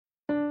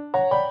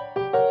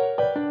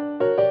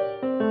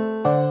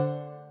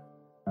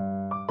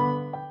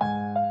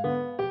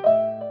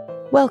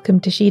Welcome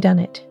to She Done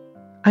It.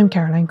 I'm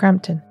Caroline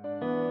Crampton.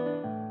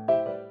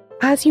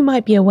 As you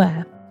might be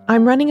aware,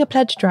 I'm running a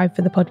pledge drive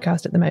for the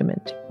podcast at the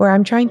moment, where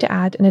I'm trying to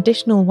add an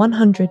additional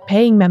 100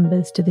 paying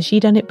members to the She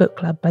Done It book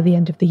club by the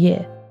end of the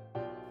year.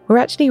 We're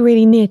actually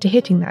really near to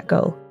hitting that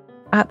goal.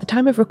 At the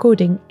time of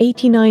recording,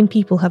 89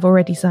 people have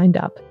already signed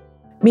up,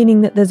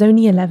 meaning that there's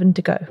only 11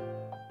 to go.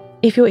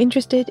 If you're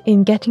interested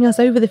in getting us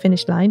over the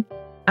finish line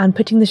and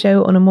putting the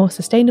show on a more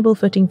sustainable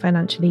footing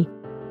financially,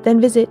 then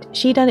visit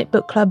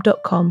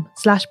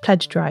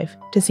shedonitbookclub.com/pledge drive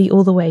to see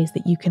all the ways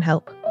that you can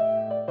help.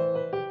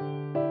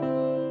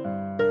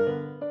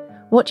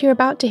 What you're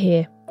about to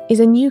hear is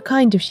a new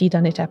kind of She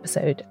Done It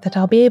episode that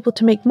I'll be able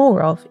to make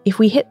more of if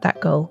we hit that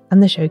goal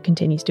and the show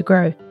continues to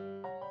grow.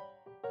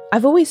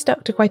 I've always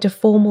stuck to quite a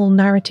formal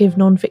narrative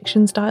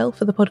non-fiction style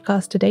for the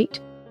podcast to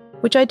date,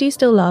 which I do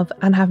still love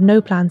and have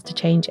no plans to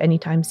change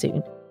anytime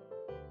soon.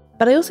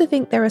 But I also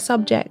think there are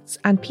subjects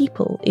and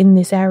people in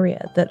this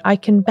area that I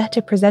can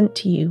better present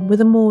to you with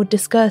a more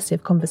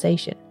discursive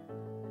conversation.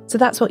 So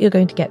that's what you're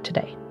going to get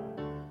today.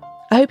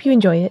 I hope you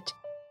enjoy it.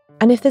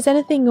 And if there's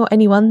anything or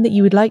anyone that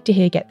you would like to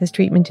hear get this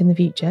treatment in the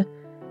future,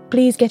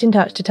 please get in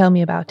touch to tell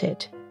me about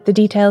it. The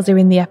details are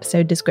in the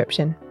episode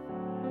description.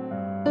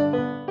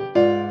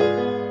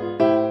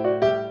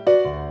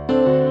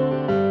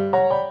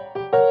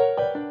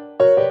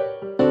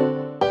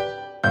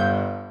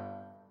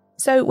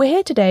 So we're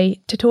here today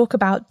to talk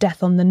about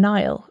Death on the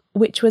Nile,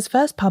 which was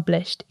first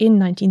published in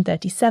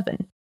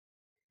 1937.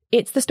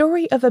 It's the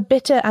story of a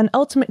bitter and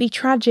ultimately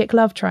tragic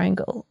love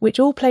triangle, which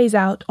all plays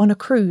out on a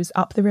cruise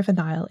up the River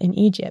Nile in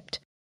Egypt.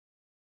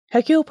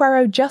 Hercule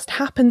Poirot just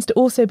happens to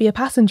also be a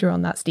passenger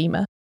on that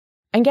steamer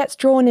and gets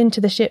drawn into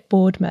the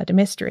shipboard murder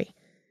mystery.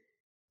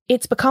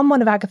 It's become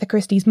one of Agatha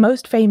Christie's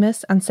most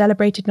famous and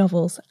celebrated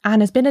novels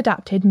and has been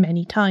adapted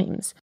many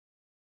times.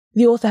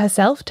 The author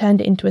herself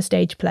turned it into a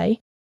stage play.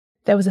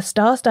 There was a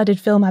star-studded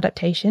film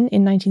adaptation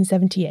in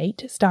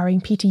 1978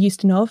 starring Peter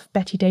Ustinov,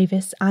 Bette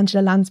Davis,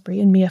 Angela Lansbury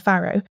and Mia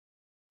Farrow.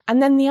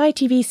 And then the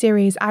ITV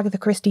series Agatha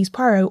Christie's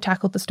Poirot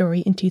tackled the story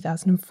in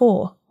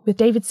 2004, with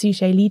David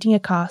Suchet leading a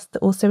cast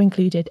that also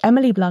included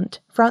Emily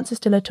Blunt,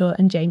 Frances de la Tour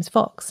and James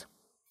Fox.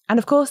 And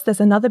of course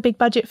there's another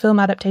big-budget film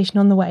adaptation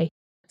on the way,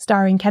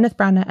 starring Kenneth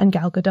Branagh and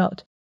Gal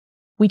Gadot.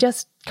 We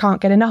just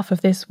can't get enough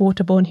of this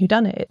waterborne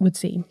whodunit, it would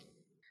seem.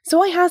 So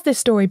why has this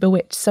story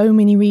bewitched so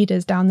many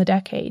readers down the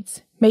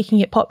decades, making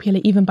it popular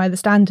even by the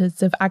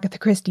standards of Agatha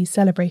Christie's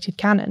celebrated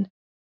canon?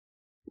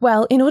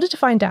 Well, in order to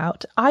find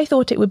out, I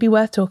thought it would be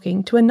worth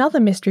talking to another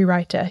mystery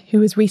writer who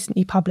has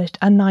recently published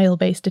a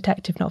Nile-based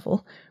detective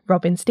novel,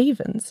 Robin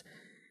Stevens.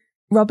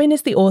 Robin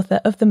is the author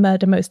of the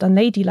Murder Most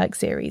Unladylike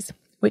series,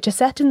 which are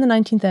set in the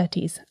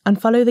 1930s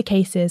and follow the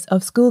cases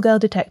of schoolgirl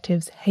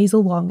detectives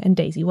Hazel Wong and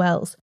Daisy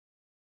Wells.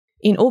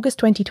 In August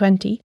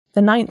 2020,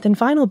 the 9th and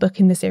final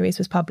book in the series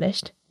was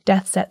published,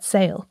 Death Sets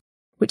Sail,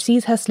 which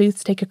sees her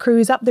sleuths take a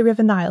cruise up the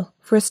River Nile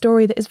for a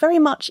story that is very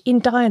much in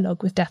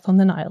dialogue with Death on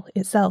the Nile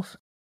itself.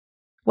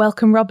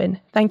 Welcome,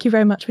 Robin. Thank you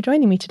very much for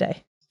joining me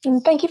today.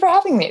 And thank you for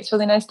having me. It's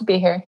really nice to be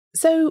here.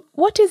 So,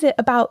 what is it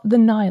about the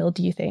Nile,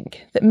 do you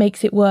think, that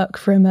makes it work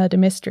for a murder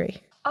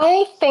mystery?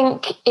 I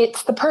think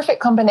it's the perfect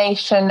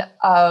combination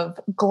of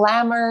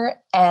glamour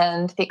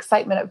and the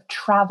excitement of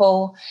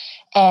travel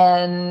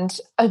and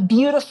a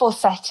beautiful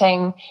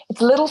setting. It's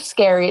a little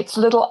scary. It's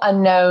a little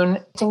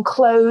unknown. It's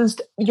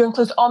enclosed. You're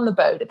enclosed on the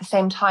boat at the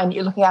same time.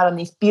 You're looking out on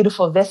these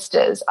beautiful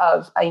vistas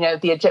of,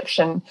 the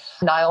Egyptian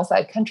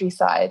Nile-side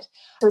countryside.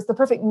 So it's the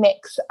perfect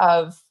mix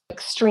of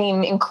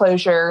extreme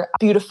enclosure,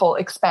 beautiful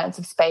expanse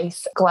of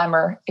space,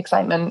 glamour,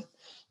 excitement,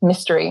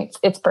 mystery.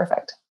 It's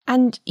perfect.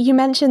 And you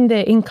mentioned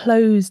the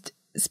enclosed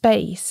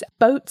space.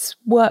 Boats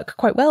work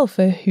quite well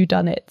for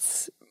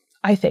whodunits,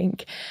 I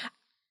think.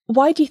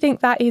 Why do you think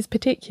that is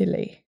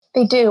particularly?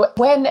 They do.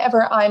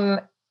 Whenever I'm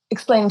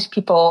explaining to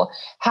people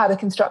how to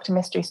construct a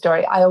mystery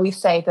story, I always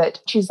say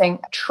that choosing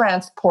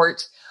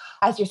transport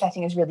as your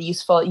setting is really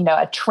useful.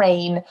 A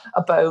train,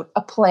 a boat,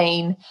 a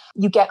plane.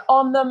 You get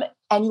on them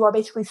and you are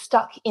basically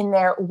stuck in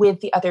there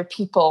with the other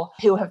people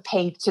who have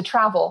paid to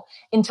travel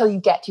until you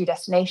get to your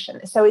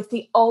destination. So it's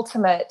the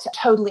ultimate,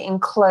 totally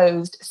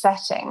enclosed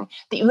setting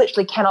that you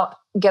literally cannot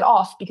get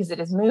off because it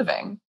is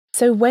moving.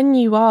 So when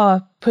you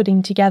are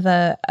putting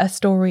together a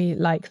story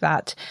like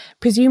that,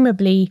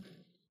 presumably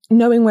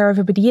knowing where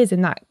everybody is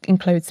in that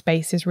enclosed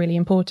space is really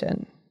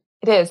important.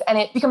 It is, and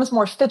it becomes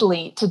more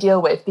fiddly to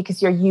deal with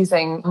because you're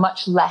using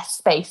much less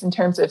space in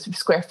terms of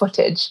square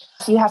footage.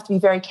 So you have to be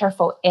very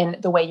careful in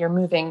the way you're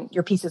moving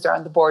your pieces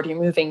around the board, you're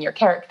moving your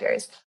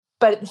characters.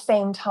 But at the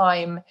same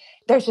time,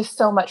 there's just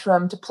so much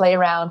room to play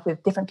around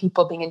with different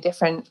people being in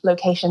different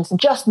locations and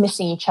just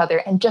missing each other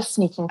and just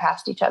sneaking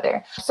past each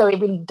other. So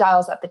it really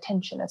dials up the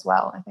tension as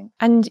well, I think.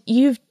 And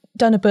you've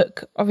done a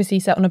book,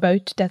 obviously set on a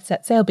boat, Death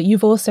Sets Sail, but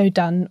you've also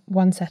done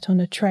one set on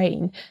a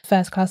train,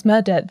 First Class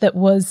Murder, that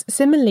was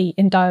similarly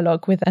in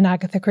dialogue with an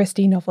Agatha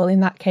Christie novel,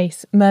 in that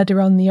case, Murder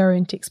on the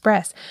Orient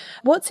Express.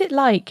 What's it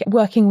like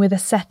working with a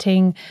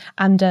setting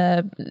and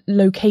a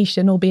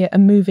location, albeit a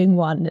moving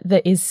one,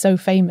 that is so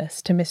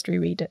famous to mystery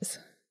readers?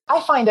 I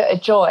find it a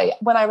joy.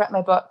 When I write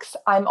my books,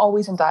 I'm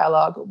always in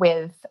dialogue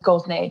with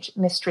Golden Age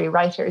mystery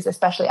writers,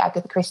 especially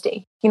Agatha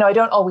Christie. I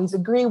don't always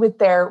agree with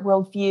their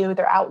worldview,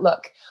 their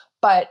outlook,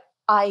 but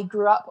I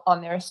grew up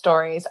on their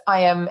stories.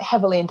 I am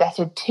heavily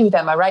indebted to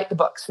them. I write the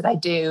books that I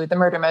do, The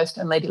Murder Most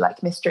and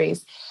Ladylike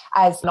Mysteries,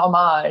 as an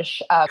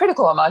homage,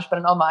 critical homage, but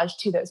an homage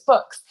to those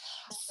books.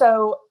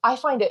 So I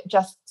find it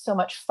just so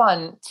much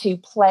fun to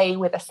play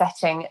with a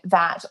setting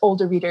that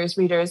older readers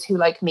who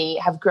like me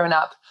have grown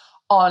up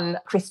on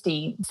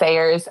Christie,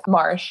 Sayers,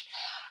 Marsh,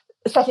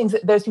 settings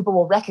that those people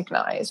will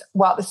recognize,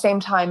 while at the same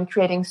time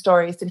creating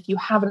stories that if you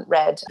haven't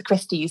read the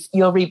Christies,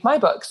 you'll read my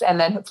books and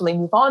then hopefully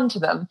move on to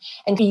them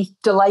and be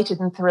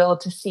delighted and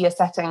thrilled to see a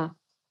setting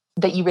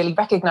that you really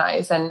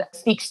recognize and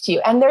speaks to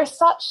you. And they're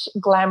such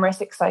glamorous,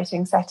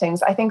 exciting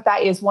settings. I think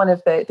that is one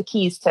of the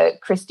keys to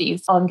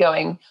Christie's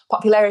ongoing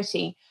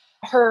popularity.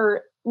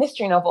 Her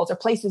mystery novels are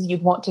places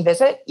you'd want to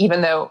visit,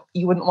 even though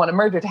you wouldn't want a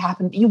murder to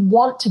happen. But you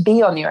want to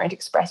be on the Orient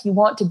Express. You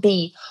want to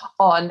be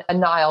on a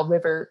Nile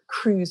River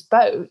cruise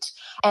boat.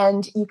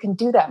 And you can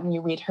do that when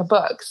you read her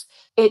books.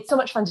 It's so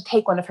much fun to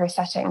take one of her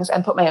settings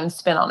and put my own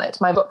spin on it.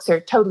 My books are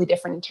totally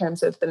different in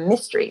terms of the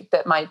mystery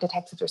that my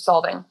detectives are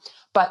solving,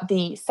 but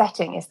the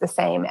setting is the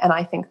same. And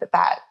I think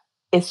that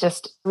is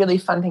just a really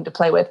fun thing to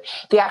play with.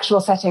 The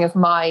actual setting of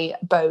my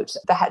boat,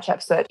 the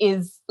Hatshepsut,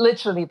 is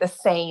literally the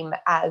same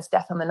as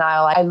Death on the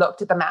Nile. I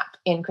looked at the map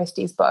in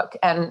Christie's book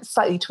and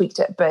slightly tweaked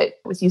it, but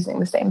was using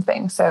the same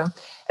thing. So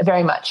I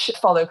very much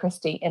follow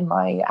Christie in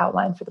my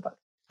outline for the book.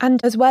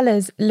 And as well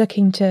as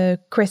looking to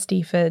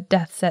Christie for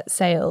Death Set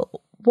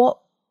Sail, what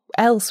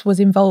else was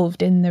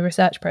involved in the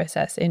research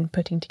process in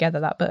putting together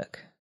that book?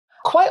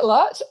 Quite a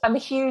lot. I'm a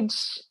huge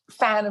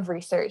fan of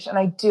research and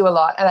I do a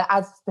lot. And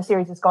as the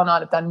series has gone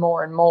on, I've done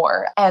more and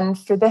more. And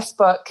for this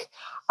book,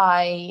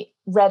 I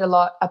read a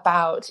lot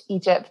about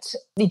Egypt's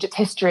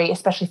history,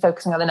 especially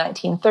focusing on the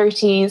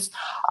 1930s.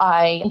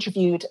 I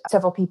interviewed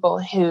several people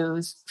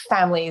whose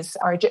families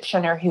are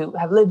Egyptian or who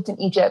have lived in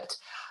Egypt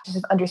to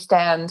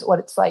understand what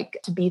it's like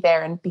to be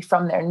there and be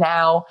from there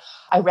now.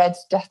 I read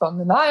Death on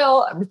the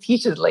Nile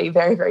repeatedly,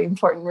 very, very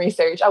important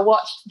research. I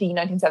watched the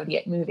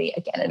 1978 movie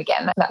again and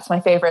again. That's my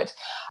favorite.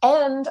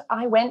 And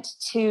I went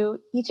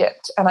to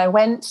Egypt and I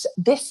went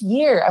this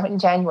year. I went in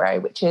January,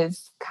 which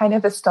is kind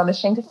of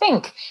astonishing to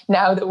think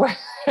now that we're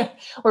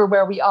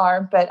where we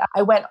are. But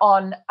I went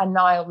on a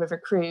Nile River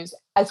cruise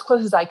as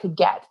close as I could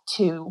get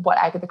to what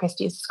Agatha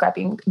Christie is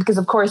describing, because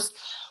of course,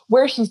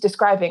 where she's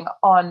describing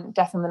on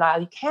Death on the Nile,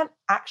 you can't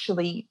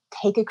actually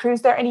take a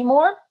cruise there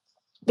anymore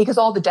because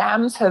all the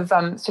dams have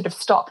sort of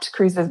stopped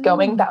cruises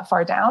going that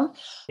far down.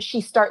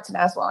 She starts in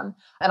Aswan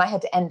and I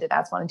had to end at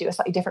Aswan and do a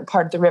slightly different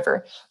part of the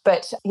river.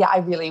 But yeah, I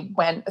really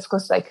went as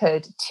close as I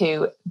could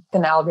to the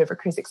Nile River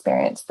cruise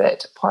experience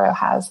that Poirot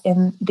has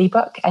in the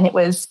book. And it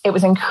was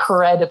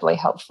incredibly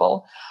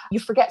helpful. You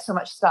forget so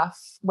much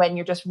stuff when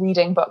you're just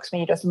reading books, when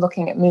you're just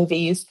looking at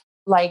movies,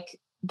 like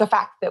the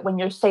fact that when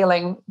you're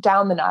sailing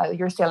down the Nile,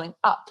 you're sailing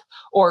up,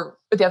 or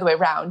the other way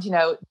around.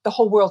 The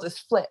whole world is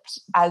flipped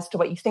as to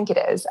what you think it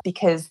is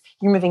because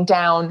you're moving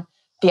down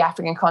the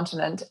African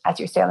continent as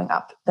you're sailing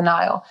up the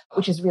Nile,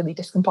 which is really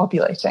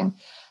discombobulating.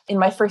 In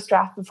my first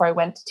draft before I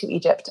went to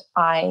Egypt,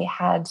 I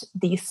had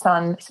the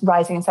sun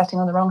rising and setting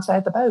on the wrong side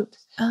of the boat,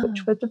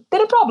 which would have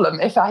been a problem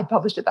if I had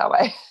published it that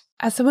way.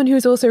 As someone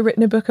who's also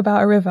written a book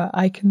about a river,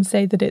 I can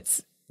say that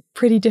it's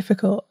pretty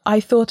difficult.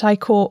 I thought I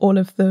caught all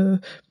of the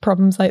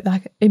problems like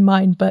that in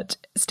mind, but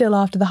still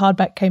after the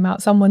hardback came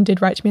out, someone did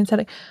write to me and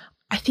said,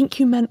 I think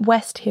you meant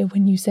west here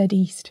when you said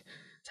east.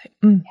 It's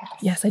like,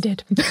 yes, I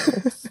did.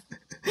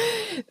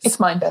 It's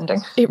mind-bending.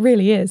 It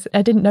really is.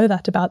 I didn't know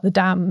that about the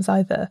dams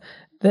either,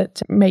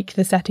 that make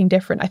the setting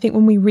different. I think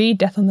when we read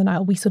Death on the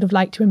Nile, we sort of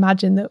like to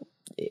imagine that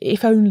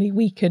if only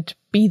we could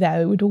be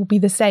there, it would all be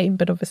the same.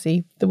 But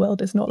obviously the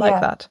world is not like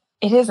that.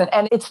 It isn't.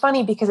 And it's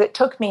funny because it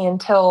took me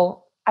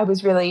until I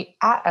was really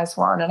at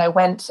Aswan and I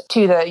went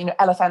to the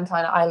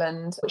Elephantine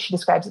Island, which she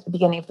describes at the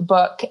beginning of the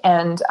book,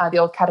 and the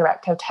old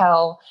Cataract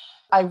Hotel.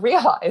 I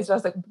realized, I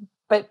was like,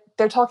 but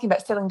they're talking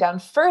about sailing down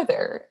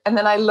further. And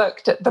then I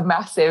looked at the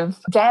massive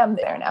dam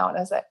there now and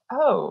I was like,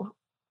 oh,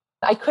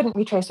 I couldn't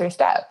retrace her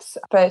steps.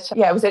 But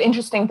yeah, it was an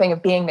interesting thing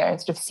of being there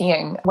and sort of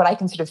seeing what I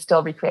can sort of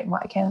still recreate and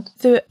what I can't.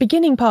 The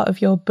beginning part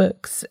of your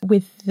books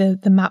with the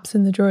maps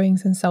and the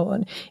drawings and so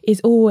on is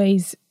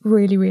always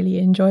really, really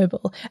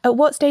enjoyable. At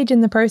what stage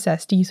in the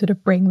process do you sort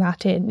of bring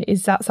that in?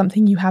 Is that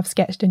something you have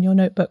sketched in your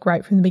notebook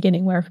right from the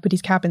beginning where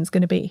everybody's cabin's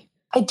going to be?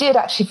 I did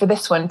actually for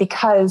this one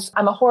because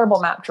I'm a horrible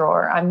map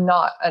drawer. I'm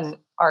not an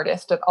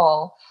artist at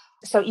all.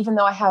 So even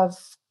though I have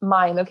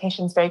my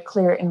locations very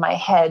clear in my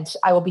head,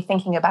 I will be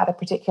thinking about a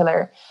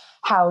particular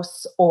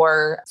house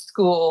or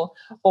school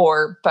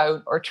or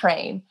boat or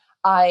train.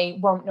 I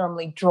won't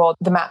normally draw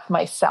the map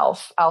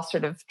myself. I'll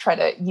sort of try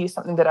to use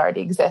something that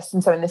already exists.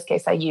 And so in this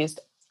case, I used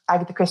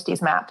Agatha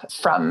Christie's map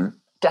from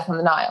Death on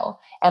the Nile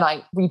and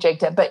I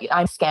rejigged it, but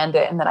I scanned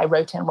it and then I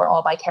wrote in where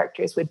all my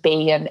characters would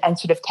be and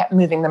sort of kept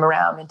moving them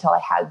around until I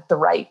had the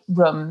right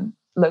room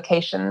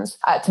locations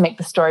to make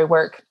the story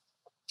work.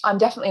 I'm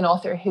definitely an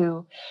author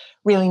who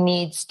really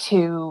needs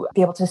to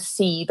be able to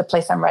see the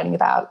place I'm writing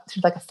about, sort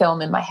of like a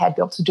film in my head,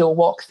 be able to do a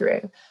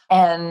walkthrough.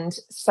 And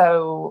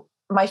so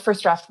my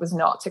first draft was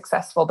not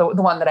successful, the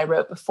one that I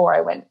wrote before I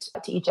went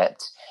to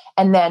Egypt.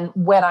 And then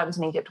when I was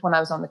in Egypt, when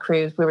I was on the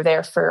cruise, we were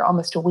there for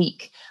almost a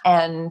week.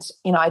 And,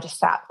 I just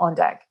sat on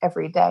deck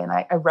every day and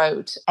I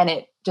wrote, and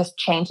it just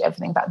changed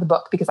everything about the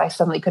book because I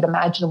suddenly could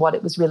imagine what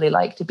it was really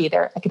like to be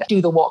there. I could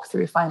do the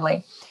walkthrough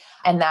finally.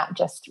 And that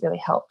just really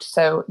helped.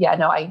 So yeah,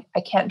 no, I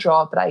can't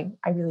draw, but I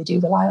really do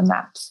rely on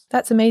maps.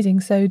 That's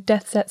amazing. So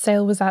Death Set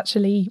Sail was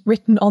actually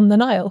written on the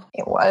Nile.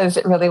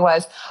 It really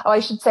was. Oh, I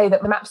should say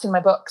that the maps in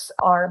my books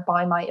are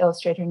by my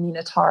illustrator,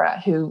 Nina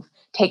Tara, who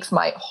takes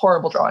my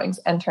horrible drawings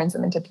and turns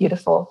them into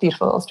beautiful,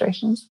 beautiful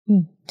illustrations.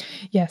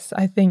 Yes,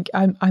 I think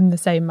I'm the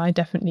same. I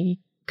definitely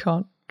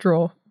can't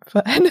draw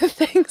for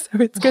anything.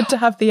 So it's good to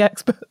have the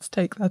experts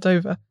take that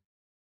over.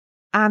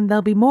 And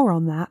there'll be more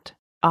on that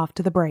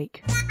after the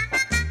break.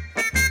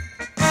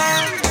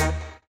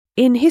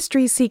 In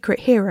History's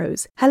Secret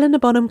Heroes, Helena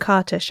Bonham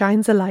Carter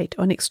shines a light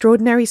on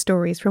extraordinary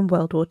stories from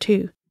World War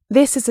II.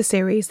 This is a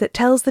series that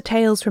tells the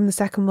tales from the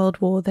Second World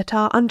War that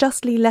are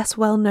unjustly less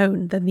well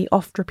known than the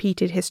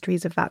oft-repeated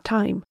histories of that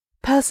time.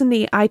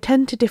 Personally, I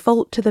tend to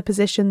default to the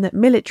position that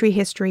military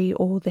history,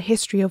 or the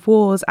history of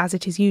wars as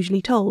it is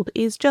usually told,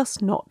 is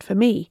just not for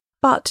me.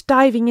 But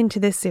diving into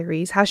this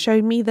series has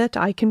shown me that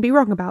I can be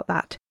wrong about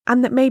that,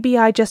 and that maybe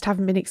I just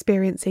haven't been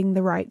experiencing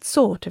the right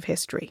sort of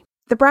history.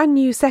 The brand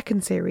new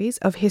second series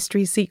of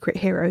History's Secret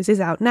Heroes is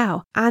out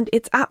now, and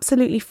it's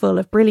absolutely full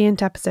of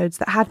brilliant episodes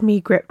that had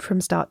me gripped from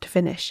start to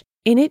finish.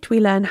 In it, we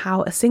learn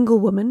how a single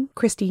woman,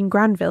 Christine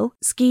Granville,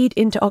 skied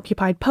into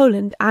occupied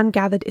Poland and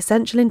gathered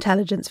essential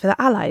intelligence for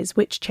the Allies,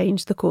 which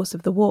changed the course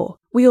of the war.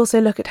 We also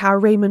look at how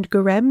Raymond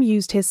Gurem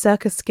used his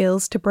circus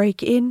skills to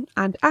break in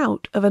and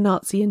out of a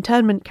Nazi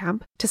internment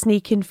camp to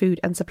sneak in food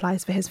and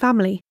supplies for his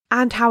family,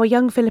 and how a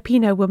young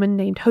Filipino woman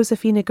named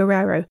Josefina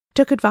Guerrero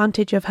took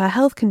advantage of her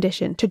health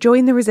condition to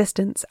join the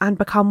resistance and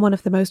become one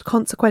of the most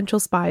consequential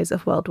spies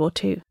of World War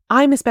II.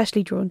 I'm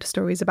especially drawn to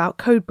stories about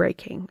code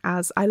breaking,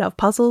 as I love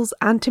puzzles,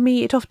 and to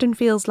me it often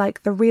feels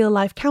like the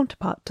real-life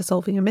counterpart to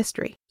solving a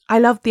mystery. I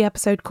loved the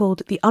episode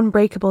called The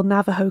Unbreakable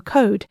Navajo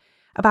Code,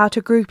 about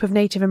a group of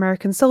Native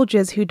American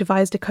soldiers who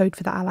devised a code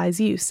for the Allies'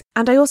 use.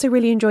 And I also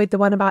really enjoyed the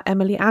one about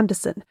Emily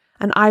Anderson,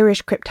 an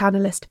Irish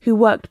cryptanalyst who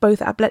worked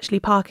both at Bletchley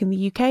Park in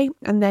the UK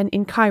and then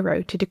in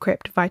Cairo to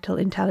decrypt vital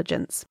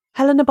intelligence.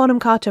 Helena Bonham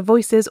Carter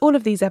voices all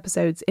of these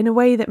episodes in a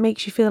way that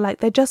makes you feel like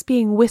they're just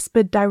being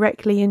whispered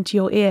directly into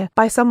your ear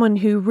by someone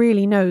who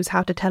really knows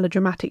how to tell a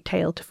dramatic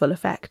tale to full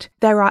effect.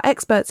 There are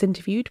experts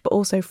interviewed, but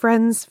also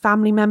friends,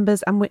 family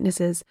members and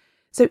witnesses,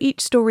 so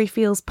each story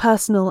feels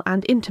personal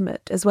and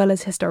intimate as well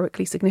as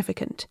historically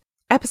significant.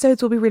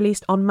 Episodes will be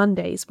released on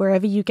Mondays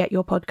wherever you get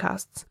your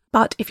podcasts.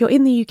 But if you're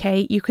in the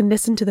UK, you can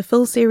listen to the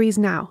full series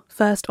now,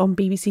 first on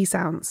BBC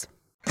Sounds.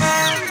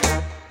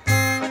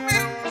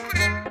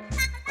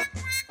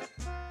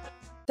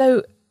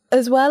 So,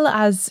 as well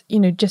as,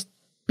 just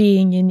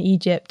being in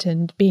Egypt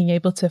and being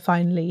able to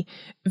finally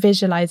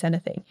visualize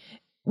anything,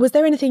 was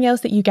there anything else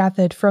that you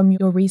gathered from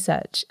your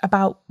research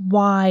about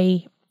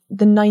why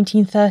the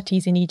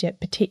 1930s in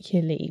Egypt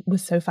particularly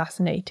was so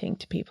fascinating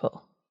to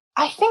people?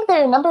 I think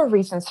there are a number of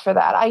reasons for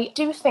that. I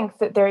do think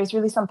that there is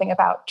really something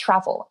about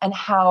travel and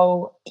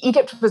how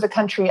Egypt was a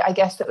country, I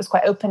guess, that was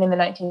quite open in the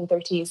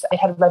 1930s. It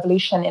had a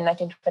revolution in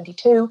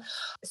 1922.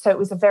 So it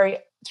was a very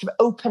sort of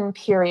open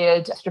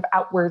period, sort of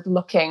outward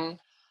looking,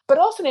 but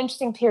also an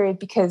interesting period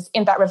because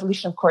in that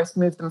revolution, of course,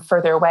 moved them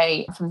further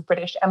away from the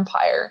British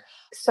Empire.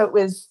 So it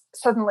was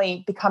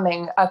suddenly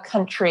becoming a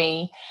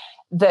country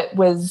that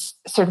was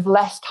sort of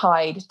less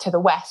tied to the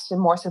West and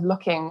more sort of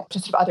looking to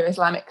sort of other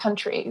Islamic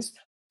countries.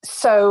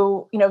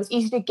 So, it was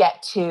easy to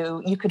get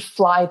to. You could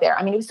fly there.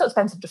 I mean, it was so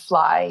expensive to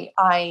fly.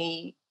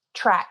 I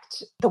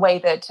tracked the way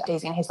that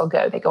Daisy and Hazel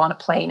go. They go on a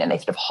plane and they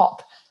sort of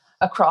hop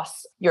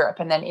across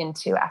Europe and then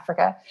into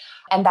Africa.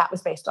 And that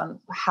was based on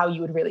how you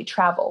would really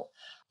travel.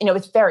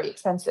 It's very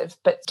expensive,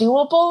 but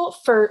doable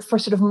for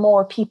sort of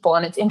more people.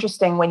 And it's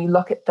interesting when you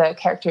look at the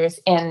characters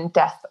in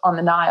Death on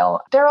the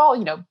Nile, they're all,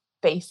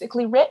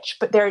 basically rich,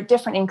 but there are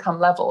different income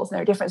levels and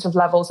there are different sort of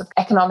levels of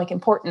economic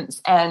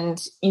importance. And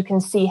you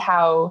can see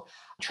how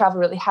travel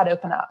really had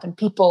opened up and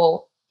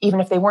people, even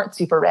if they weren't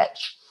super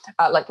rich,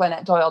 like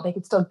Glenette Doyle, they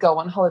could still go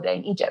on holiday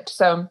in Egypt.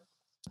 So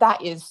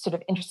that is sort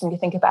of interesting to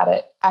think about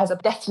it as a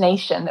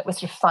destination that was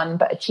sort of fun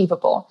but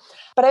achievable.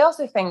 But I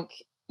also think,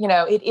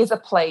 it is a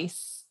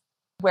place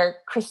where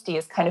Christie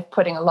is kind of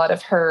putting a lot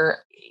of her,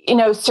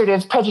 sort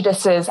of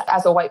prejudices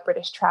as a white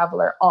British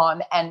traveler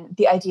on, and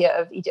the idea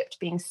of Egypt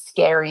being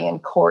scary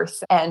and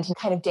coarse and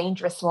kind of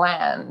dangerous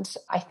land,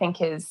 I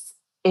think is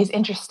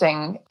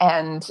interesting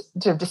and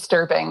sort of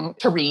disturbing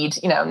to read,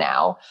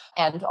 now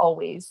and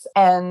always.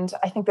 And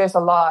I think there's a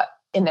lot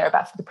in there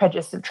about the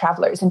prejudice of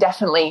travelers. And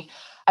definitely,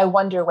 I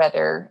wonder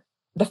whether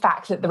the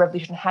fact that the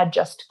revolution had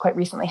just quite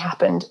recently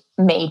happened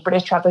made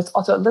British travelers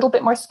also a little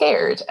bit more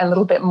scared and a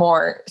little bit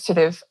more sort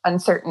of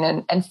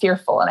uncertain and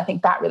fearful. And I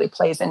think that really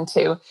plays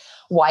into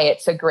why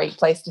it's a great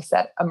place to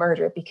set a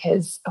murder,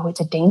 because, it's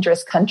a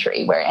dangerous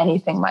country where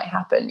anything might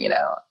happen,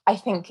 I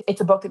think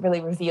it's a book that really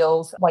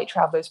reveals white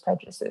travelers'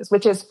 prejudices,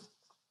 which is,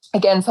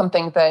 again,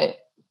 something that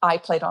I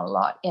played on a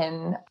lot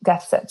in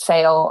Death Set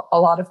Sail.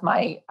 A lot of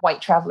my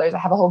white travelers, I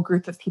have a whole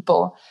group of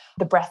people,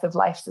 the Breath of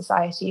Life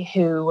Society,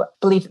 who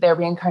believe that they're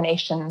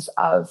reincarnations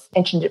of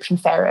ancient Egyptian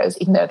pharaohs,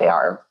 even though they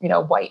are,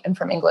 white and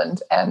from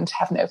England and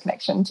have no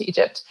connection to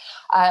Egypt.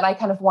 And I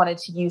kind of wanted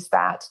to use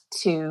that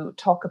to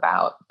talk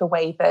about the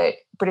way that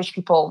British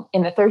people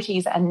in the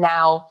 30s and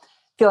now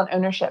feel an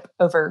ownership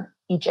over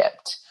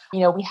Egypt.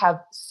 We have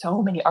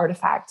so many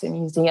artifacts in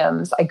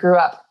museums. I grew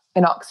up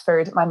in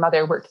Oxford. My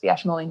mother worked at the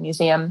Ashmolean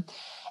Museum.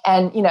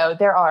 And,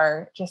 there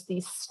are just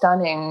these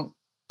stunning,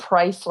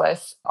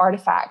 priceless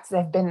artifacts that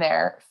have been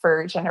there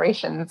for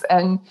generations.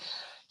 And,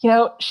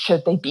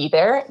 should they be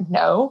there?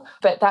 No.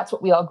 But that's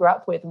what we all grew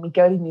up with. And we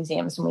go to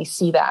museums and we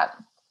see that.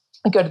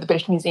 We go to the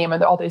British Museum and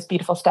there are all those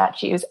beautiful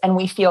statues, and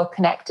we feel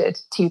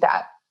connected to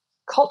that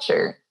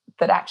culture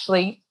that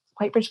actually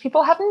white British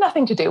people have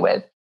nothing to do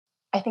with.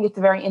 I think it's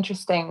a very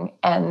interesting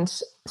and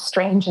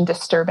strange and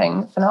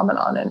disturbing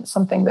phenomenon, and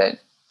something that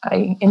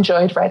I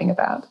enjoyed writing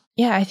about.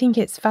 Yeah, I think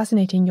it's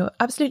fascinating. You're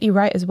absolutely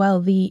right as well.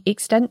 The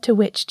extent to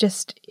which,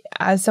 just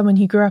as someone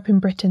who grew up in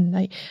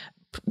Britain,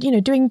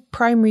 doing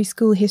primary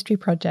school history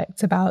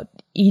projects about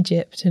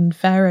Egypt and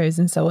pharaohs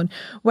and so on.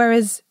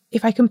 Whereas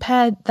if I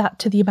compare that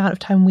to the amount of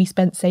time we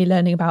spent, say,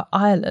 learning about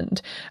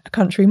Ireland, a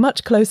country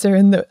much closer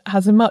and that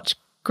has a much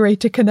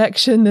greater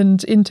connection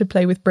and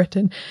interplay with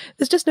Britain,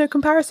 there's just no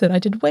comparison. I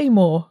did way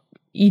more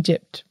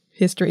Egypt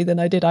history than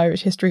I did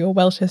Irish history or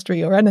Welsh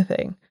history or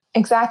anything.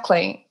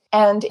 Exactly.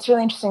 And it's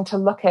really interesting to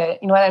look at,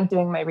 when I'm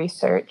doing my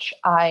research,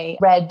 I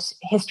read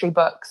history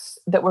books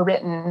that were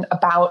written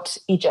about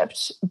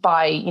Egypt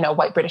by,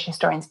 white British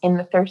historians in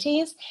the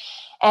 30s.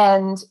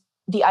 And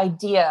the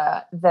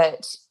idea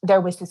that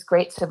there was this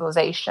great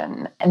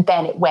civilization and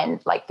then it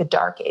went like the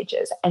Dark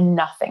Ages and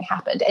nothing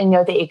happened. And,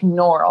 they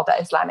ignore all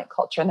that Islamic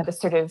culture and there was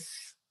sort of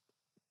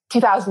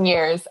 2,000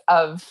 years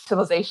of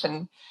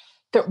civilization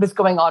that was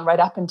going on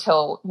right up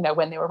until,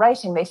 when they were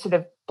writing, they sort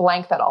of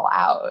blank that all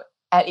out.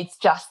 And it's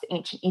just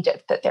ancient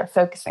Egypt that they're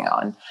focusing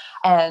on.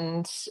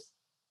 And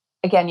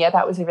again,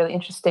 that was a really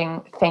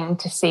interesting thing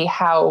to see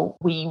how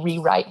we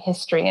rewrite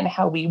history and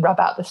how we rub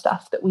out the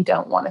stuff that we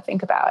don't want to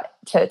think about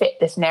to fit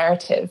this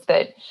narrative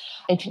that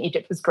ancient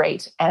Egypt was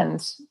great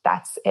and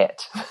that's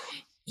it.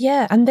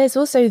 Yeah, and there's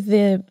also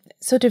the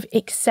sort of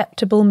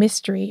acceptable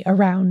mystery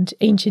around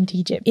ancient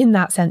Egypt in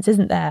that sense,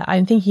 isn't there?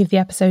 I'm thinking of the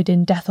episode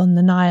in Death on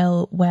the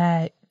Nile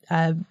where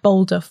a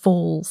boulder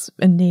falls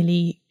and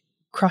nearly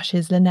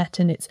crushes Lynette,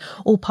 and it's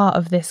all part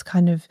of this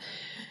kind of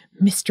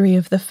mystery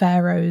of the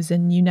pharaohs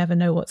and you never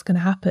know what's going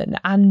to happen.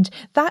 And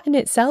that in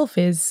itself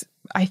is,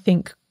 I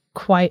think,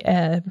 quite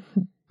a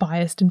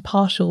biased and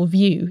partial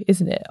view,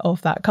 isn't it,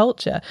 of that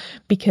culture?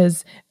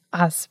 Because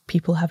as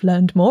people have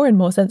learned more and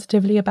more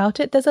sensitively about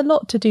it, there's a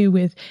lot to do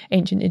with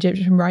ancient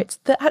Egyptian rites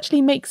that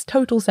actually makes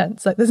total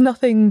sense. Like there's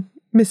nothing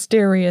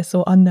mysterious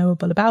or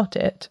unknowable about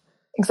it.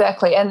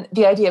 Exactly. And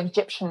the idea of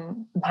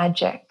Egyptian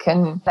magic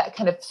and that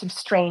kind of sort of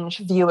strange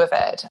view of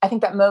it. I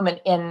think that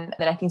moment in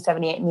the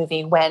 1978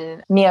 movie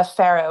when Mia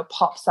Farrow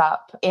pops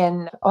up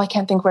in, I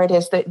can't think where it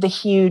is, the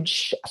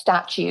huge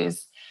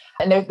statues,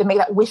 and they make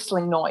that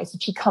whistling noise.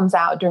 And she comes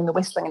out during the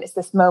whistling, and it's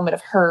this moment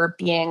of her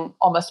being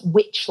almost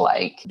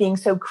witch-like, being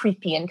so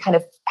creepy and kind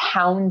of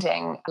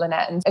hounding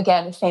Lynette. And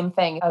again, the same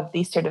thing of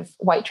these sort of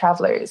white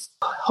travelers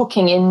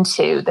hooking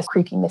into this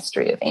creepy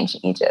mystery of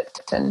ancient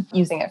Egypt and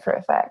using it for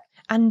effect.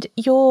 And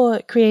your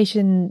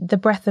creation, the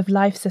Breath of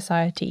Life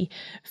Society,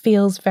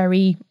 feels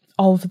very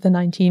of the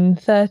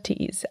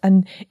 1930s.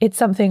 And it's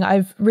something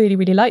I've really,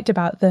 really liked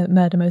about the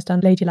Murder Most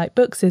Unladylike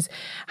books is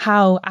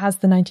how, as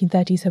the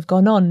 1930s have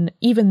gone on,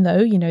 even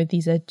though,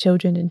 these are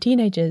children and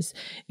teenagers,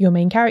 your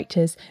main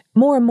characters,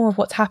 more and more of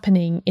what's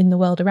happening in the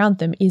world around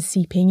them is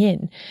seeping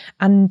in.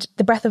 And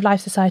the Breath of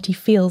Life Society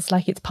feels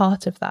like it's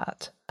part of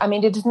that. I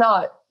mean, it is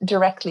not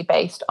directly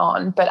based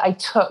on, but I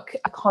took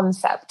a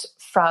concept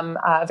from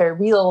a very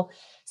real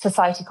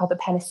society called the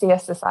Panacea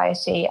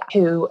Society,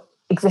 who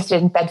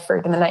existed in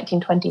Bedford in the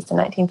 1920s and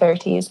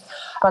 1930s,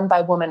 run by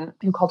a woman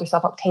who called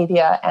herself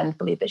Octavia and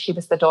believed that she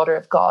was the daughter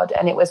of God.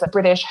 And it was a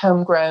British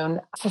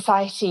homegrown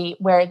society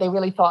where they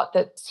really thought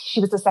that she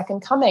was the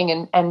second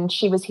coming and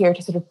she was here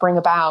to sort of bring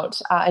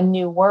about a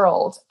new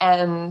world.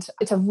 And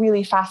it's a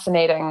really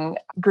fascinating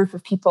group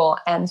of people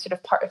and sort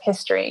of part of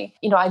history.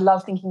 I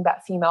love thinking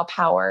about female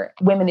power,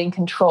 women in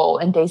control,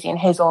 and Daisy and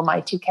Hazel,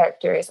 my two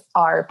characters,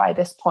 are by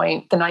this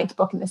point, the 9th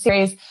book in the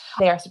series,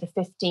 they are sort of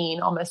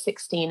 15, almost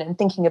 16, and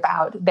thinking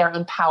about their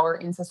own power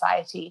in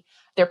society,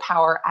 their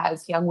power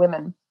as young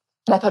women.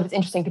 And I thought it was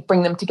interesting to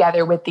bring them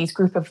together with these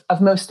group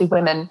of mostly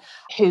women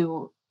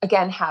who,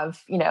 again, have,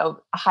 a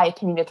high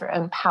opinion of their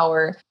own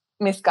power,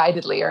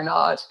 misguidedly or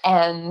not.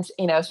 And,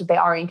 so they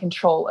are in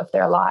control of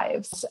their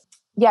lives.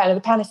 Yeah, the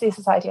Panacea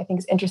Society, I think,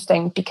 is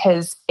interesting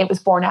because it was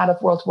born out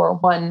of World War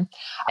I.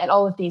 And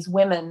all of these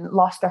women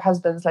lost their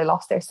husbands, they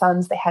lost their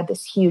sons. They had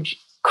this huge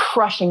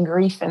crushing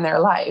grief in their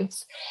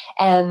lives.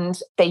 And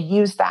they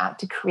use that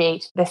to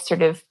create this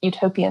sort of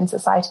utopian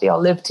society. They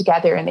all live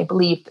together and they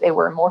believed they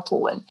were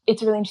immortal. And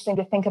it's really interesting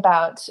to think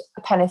about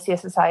the Panacea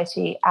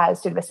Society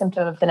as sort of a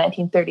symptom of the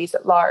 1930s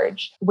at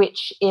large,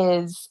 which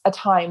is a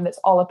time that's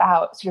all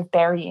about sort of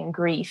burying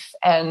grief.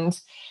 And,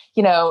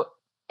 you know,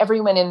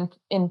 everyone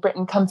in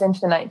Britain comes into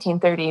the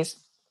 1930s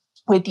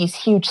with these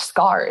huge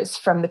scars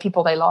from the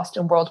people they lost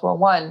in World War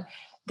I,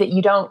 that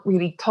you don't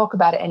really talk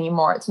about it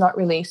anymore. It's not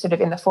really sort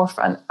of in the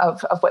forefront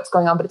of what's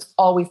going on, but it's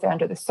always there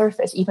under the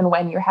surface. Even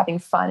when you're having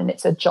fun and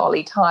it's a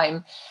jolly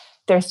time,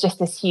 there's just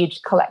this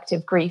huge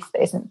collective grief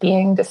that isn't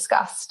being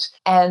discussed.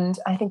 And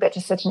I think that's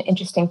just such an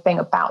interesting thing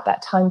about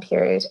that time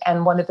period.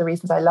 And one of the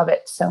reasons I love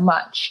it so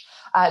much,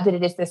 that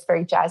it is this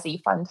very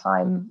jazzy, fun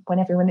time when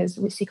everyone is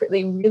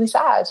secretly really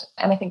sad.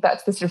 And I think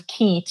that's the sort of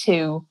key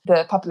to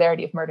the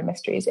popularity of murder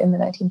mysteries in the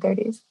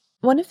 1930s.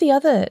 One of the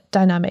other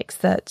dynamics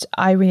that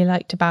I really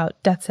liked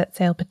about Death Set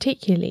Sail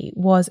particularly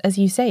was, as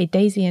you say,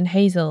 Daisy and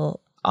Hazel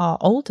are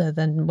older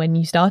than when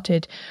you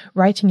started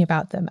writing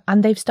about them,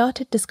 and they've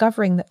started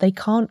discovering that they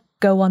can't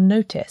go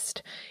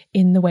unnoticed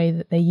in the way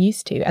that they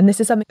used to. And this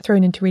is something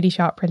thrown into really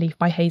sharp relief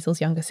by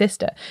Hazel's younger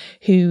sister,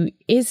 who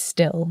is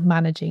still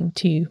managing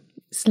to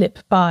slip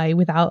by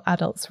without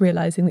adults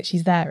realizing that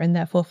she's there and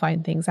therefore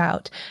find things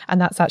out. And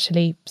that's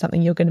actually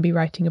something you're going to be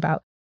writing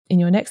about in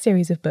your next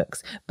series of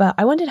books. But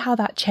I wondered how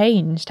that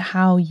changed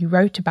how you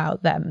wrote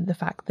about them, the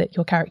fact that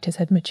your characters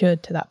had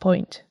matured to that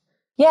point.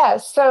 Yeah,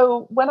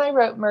 so when I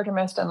wrote Murder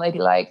Most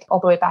Unladylike all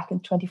the way back in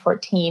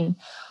 2014,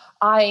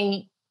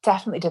 I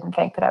definitely didn't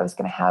think that I was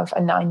going to have a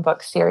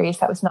 9-book series.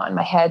 That was not in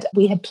my head.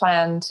 We had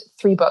planned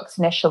 3 books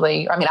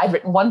initially. I mean, I'd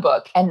written 1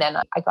 book and then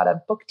I got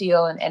a book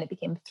deal and it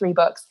became 3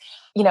 books.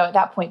 You know, at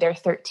that point they're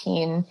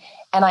 13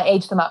 and I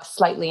aged them up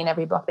slightly in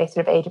every book. They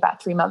sort of age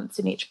about 3 months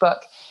in each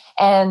book.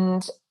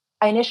 And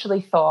I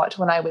initially thought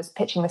when I was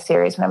pitching the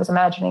series, when I was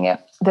imagining it,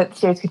 that the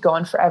series could go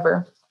on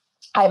forever.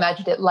 I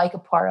imagined it like a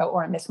Poirot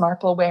or a Miss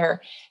Marple,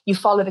 where you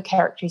follow the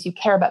characters, you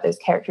care about those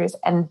characters,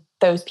 and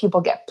those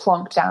people get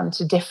plonked down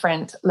to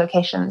different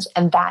locations.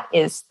 And that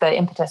is the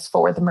impetus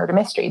for the murder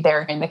mystery.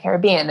 They're in the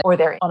Caribbean or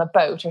they're on a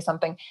boat or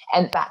something,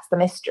 and that's the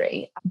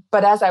mystery.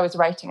 But as I was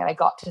writing and I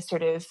got to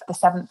sort of the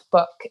 7th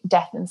book,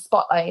 Death in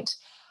Spotlight,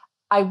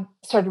 I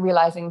started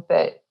realizing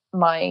that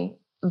my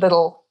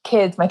little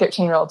kids, my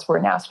 13-year-olds, were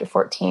now sort of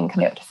 14,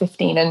 coming up to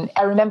 15. And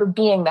I remember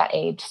being that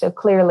age so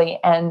clearly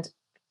and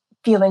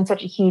feeling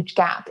such a huge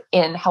gap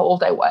in how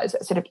old I was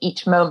at sort of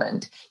each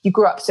moment. You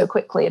grew up so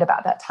quickly at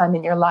about that time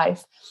in your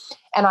life.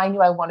 And I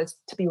knew I wanted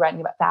to be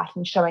writing about that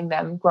and showing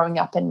them growing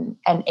up and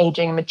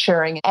aging and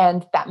maturing.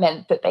 And that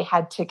meant that they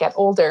had to get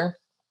older.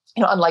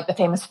 You know, unlike the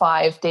famous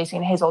 5, Daisy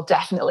and Hazel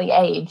definitely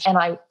aged. And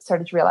I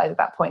started to realize at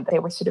that point that they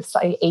were sort of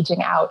slightly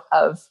aging out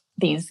of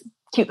these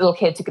cute little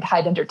kids who could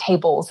hide under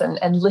tables and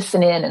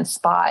listen in and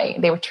spy.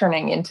 They were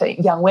turning into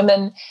young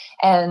women,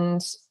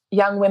 and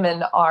young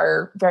women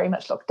are very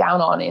much looked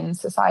down on in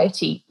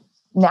society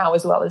now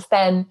as well as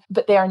then,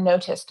 but they are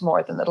noticed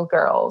more than little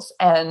girls.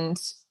 And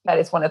that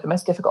is one of the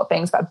most difficult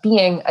things about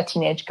being a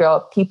teenage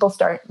girl. People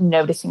start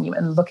noticing you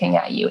and looking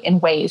at you in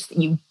ways that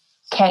you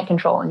can't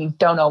control and you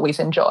don't always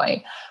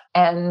enjoy.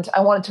 And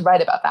I wanted to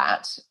write about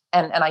that.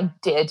 And I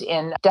did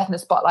in Death in the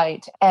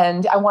Spotlight.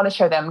 And I want to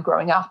show them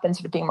growing up and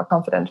sort of being more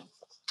confident.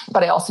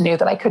 But I also knew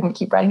that I couldn't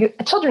keep writing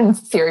a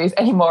children's series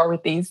anymore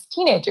with these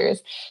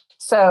teenagers.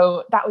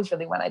 So that was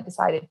really when I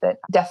decided that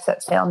Death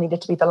Set Sail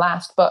needed to be the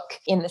last book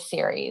in the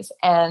series.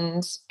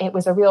 And it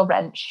was a real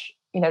wrench,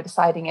 you know,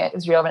 deciding it. It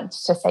was a real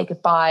wrench to say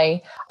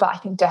goodbye. But I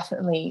think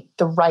definitely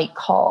the right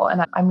call.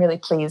 And I'm really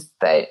pleased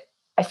that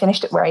I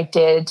finished it where I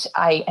did.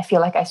 I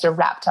feel like I sort of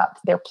wrapped up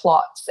their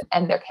plots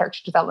and their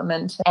character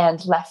development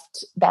and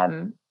left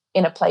them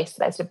in a place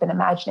that I've sort of been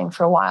imagining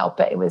for a while,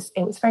 but it was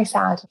very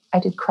sad. I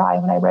did cry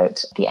when I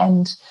wrote the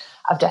end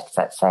of Death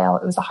Set Sail.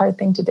 It was a hard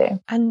thing to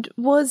do. And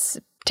was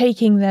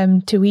taking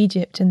them to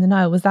Egypt and the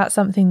Nile, was that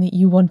something that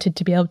you wanted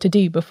to be able to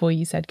do before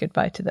you said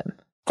goodbye to them?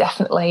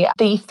 Definitely.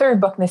 The 3rd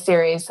book in the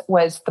series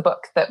was the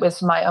book that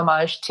was my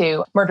homage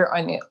to Murder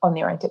on the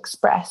Orient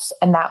Express,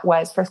 and that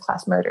was First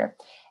Class Murder.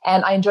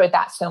 And I enjoyed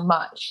that so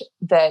much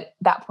that at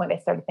that point I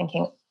started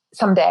thinking,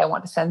 someday I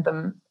want to send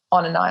them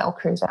on a Nile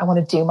cruise. I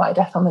want to do my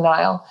Death on the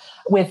Nile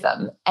with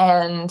them.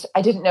 And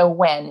I didn't know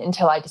when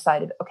until I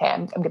decided, okay,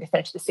 I'm going to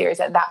finish the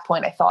series. At that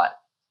point, I thought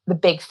the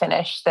big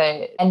finish,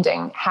 the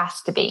ending has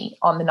to be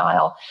on the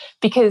Nile,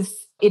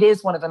 because it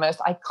is one of the most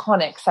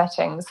iconic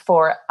settings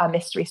for a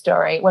mystery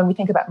story. When we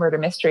think about murder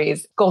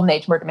mysteries, Golden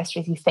Age murder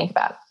mysteries, you think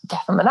about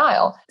Death on the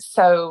Nile.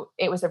 So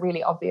it was a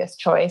really obvious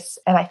choice.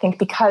 And I think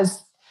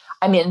because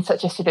I'm in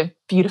such a sort of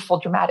beautiful,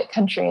 dramatic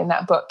country in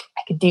that book,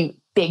 I could do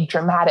big,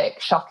 dramatic,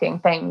 shocking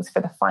things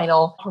for the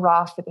final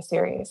hurrah for the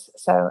series.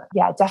 So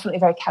yeah, definitely a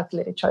very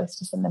calculated choice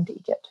to send them to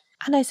Egypt.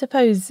 And I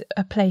suppose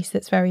a place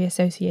that's very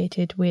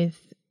associated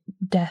with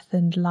death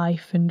and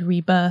life and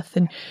rebirth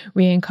and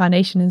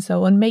reincarnation and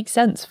so on makes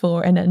sense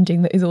for an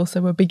ending that is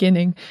also a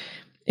beginning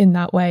in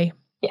that way.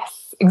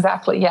 Yes,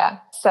 exactly. Yeah.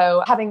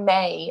 So having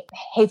May,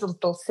 Hazel's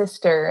little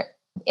sister,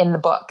 in the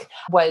book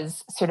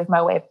was sort of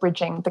my way of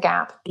bridging the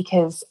gap,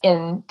 because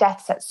in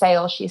Death Set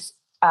Sail, she's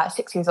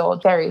 6 years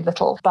old, very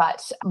little.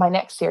 But my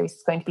next series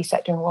is going to be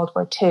set during World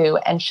War II,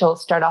 and she'll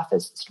start off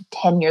as sort of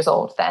 10 years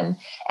old then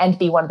and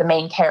be one of the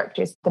main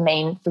characters, the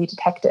main 3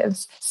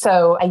 detectives.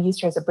 So I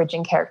used her as a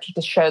bridging character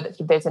to show that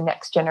there's a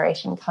next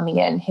generation coming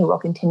in who will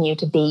continue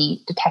to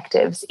be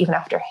detectives even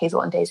after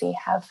Hazel and Daisy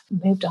have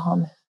moved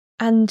on.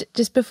 And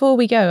just before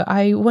we go,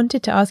 I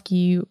wanted to ask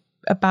you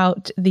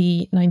about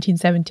the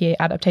 1978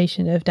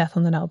 adaptation of Death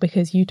on the Nile,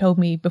 because you told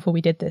me before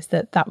we did this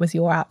that that was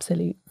your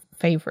absolute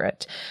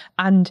favourite.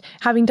 And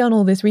having done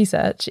all this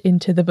research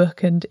into the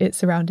book and its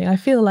surrounding, I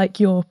feel like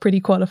you're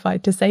pretty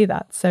qualified to say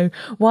that. So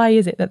why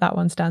is it that that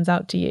one stands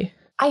out to you?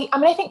 I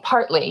mean, I think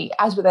partly,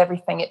 as with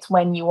everything, it's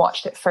when you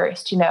watched it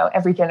first. You know,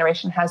 every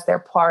generation has their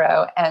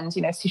Poirot, and,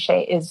 you know,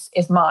 Suchet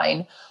is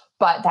mine.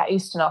 But that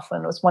Ustinov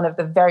was one of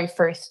the very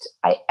first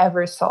I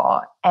ever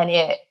saw, and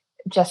it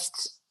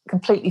just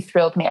completely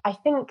thrilled me. I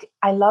think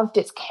I loved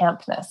its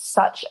campness,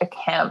 such a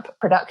camp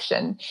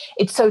production.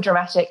 It's so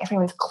dramatic.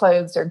 Everyone's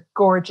clothes are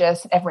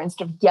gorgeous. Everyone's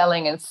sort of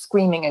yelling and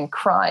screaming and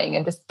crying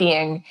and just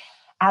being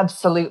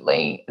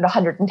absolutely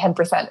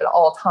 110% at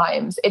all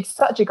times. It's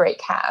such a great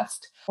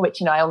cast, which,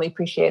 you know, I only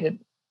appreciated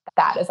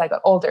that as I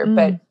got older.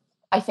 But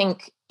I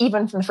think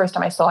even from the first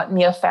time I saw it,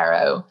 Mia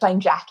Farrow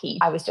playing Jackie,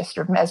 I was just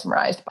sort of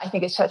mesmerized. I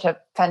think it's such a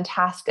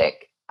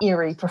fantastic,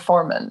 eerie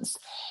performance.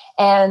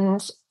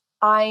 And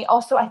I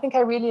think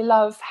I really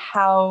love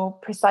how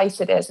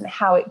precise it is and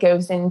how it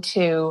goes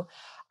into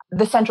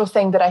the central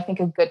thing that I think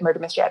a good murder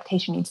mystery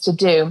adaptation needs to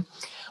do,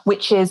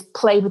 which is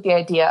play with the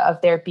idea of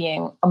there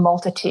being a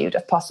multitude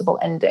of possible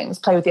endings,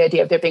 play with the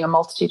idea of there being a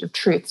multitude of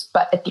truths,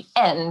 but at the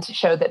end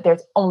show that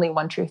there's only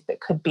one truth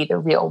that could be the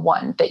real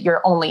one, that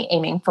you're only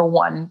aiming for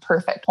one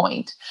perfect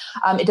point.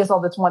 It does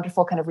all this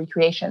wonderful kind of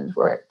recreations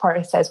where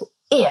Poirot says,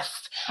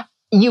 if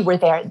you were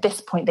there at this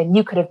point, then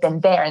you could have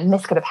been there and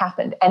this could have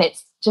happened. And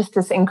it's just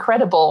this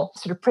incredible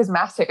sort of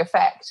prismatic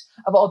effect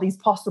of all these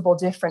possible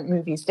different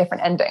movies,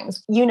 different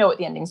endings. You know what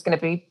the ending is going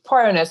to be.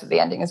 Poirot knows what the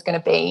ending is going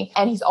to be.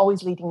 And he's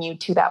always leading you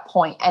to that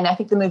point. And I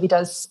think the movie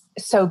does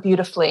so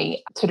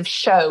beautifully sort of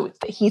show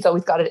that he's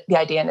always got the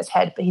idea in his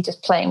head, but he's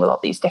just playing with all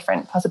these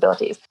different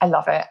possibilities. I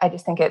love it. I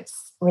just think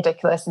it's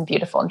ridiculous and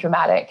beautiful and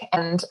dramatic.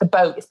 And the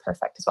boat is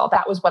perfect as well.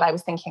 That was what I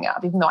was thinking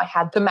of, even though I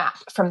had the map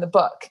from the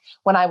book.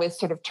 When I was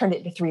sort of turned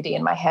it into 3D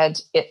in my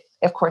head, it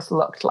of course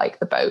looked like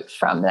the boat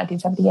from the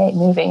 1978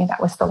 movie. That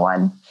was the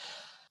one.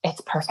 It's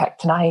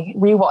perfect. And I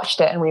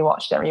rewatched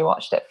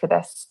it for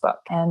this book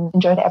and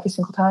enjoyed it every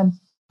single time.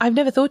 I've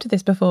never thought of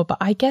this before, but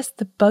I guess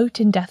the boat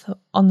in Death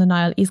on the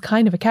Nile is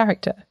kind of a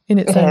character in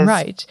its own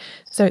right.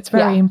 So it's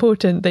very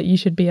important that you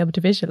should be able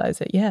to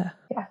visualize it. Yeah.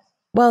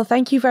 Well,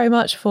 thank you very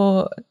much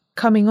for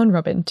coming on,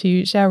 Robin,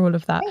 to share all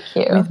of that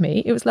with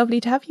me. It was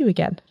lovely to have you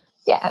again.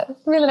 Yeah,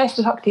 really nice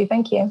to talk to you.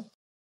 Thank you.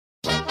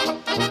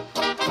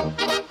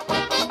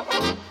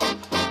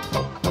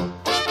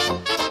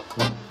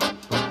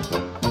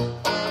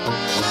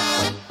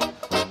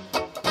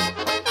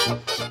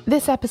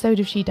 This episode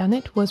of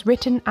Shedunnit was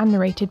written and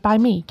narrated by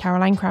me,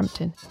 Caroline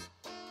Crampton.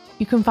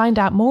 You can find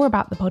out more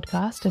about the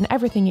podcast and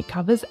everything it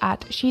covers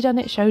at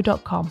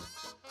shedunnitshow.com,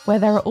 where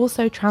there are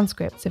also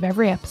transcripts of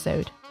every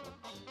episode.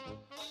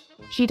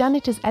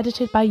 Shedunnit is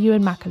edited by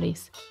Ewan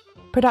McAleese.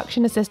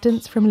 Production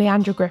assistance from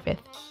Leandra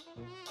Griffith.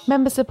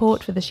 Member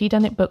support for the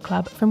Shedunnit Book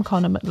Club from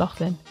Connor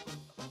McLaughlin.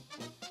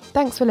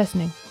 Thanks for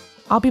listening.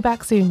 I'll be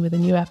back soon with a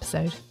new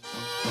episode.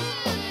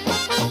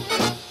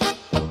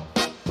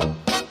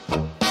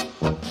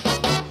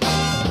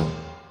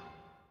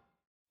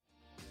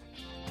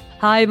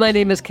 Hi, my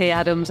name is Kay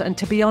Adams, and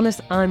to be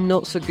honest, I'm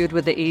not so good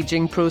with the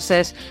ageing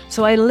process,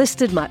 so I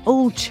enlisted my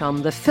old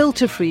chum, the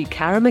filter-free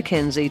Cara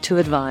McKenzie, to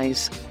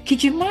advise.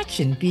 Could you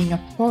imagine being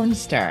a porn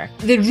star?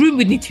 The room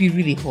would need to be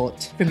really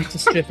hot for me to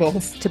strip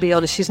off. To be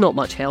honest, she's not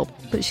much help,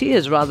 but she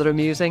is rather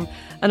amusing.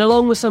 And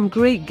along with some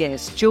great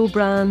guests, Jo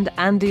Brand,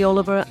 Andy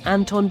Oliver,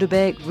 Anton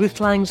Dubek, Ruth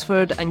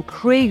Langsford and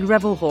Craig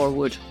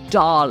Revel-Horwood,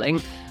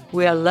 darling,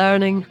 we are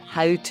learning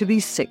how to be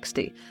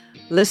 60.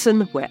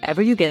 Listen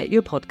wherever you get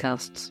your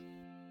podcasts.